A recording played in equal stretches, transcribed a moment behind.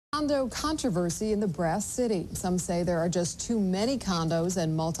Condo controversy in the Brass City. Some say there are just too many condos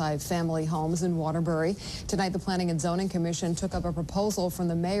and multi-family homes in Waterbury. Tonight, the Planning and Zoning Commission took up a proposal from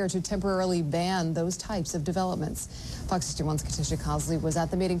the mayor to temporarily ban those types of developments. Fox 61's Katisha Cosley was at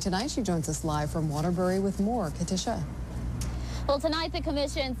the meeting tonight. She joins us live from Waterbury with more. Katisha. Well, tonight the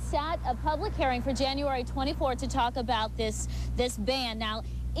commission set a public hearing for January 24th to talk about this ban. Now,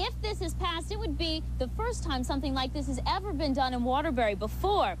 if this is passed, it would be the first time something like this has ever been done in Waterbury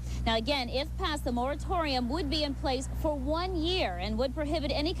before. Now, again, if passed, the moratorium would be in place for 1 year and would prohibit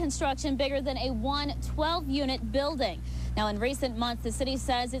any construction bigger than a 12-unit building. Now, in recent months, the city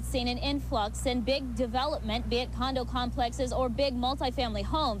says it's seen an influx in big development, be it condo complexes or big multifamily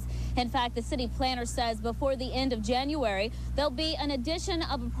homes. In fact, the city planner says before the end of January, there'll be an addition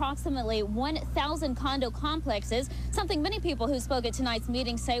of approximately 1,000 condo complexes, something many people who spoke at tonight's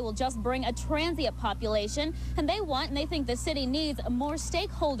meeting say will just bring a transient population, and they think the city needs more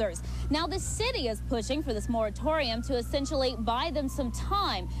stakeholders. Now, the city is pushing for this moratorium to essentially buy them some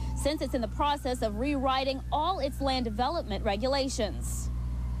time, since it's in the process of rewriting all its land development regulations.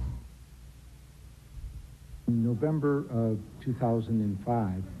 In November of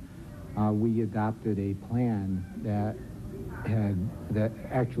 2005, we adopted a plan that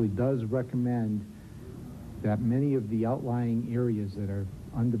actually does recommend that many of the outlying areas that are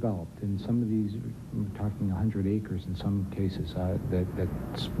undeveloped, and some of these, we're talking 100 acres in some cases,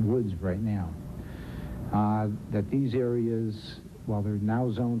 that's woods right now, that these areas, while they're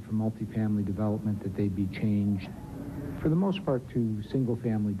now zoned for multifamily development, that they be changed for the most part to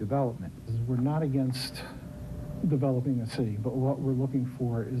single-family development. We're not against developing a city, but what we're looking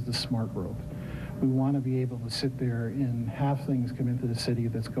for is the smart growth. We want to be able to sit there and have things come into the city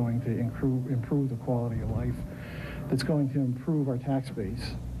that's going to improve the quality of life, that's going to improve our tax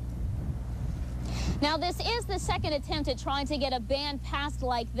base. Now, this is the second attempt at trying to get a ban passed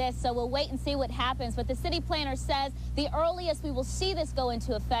like this, so we'll wait and see what happens. But the city planner says the earliest we will see this go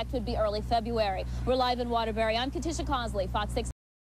into effect would be early February. We're live in Waterbury. I'm Katisha Cosley, Fox 6.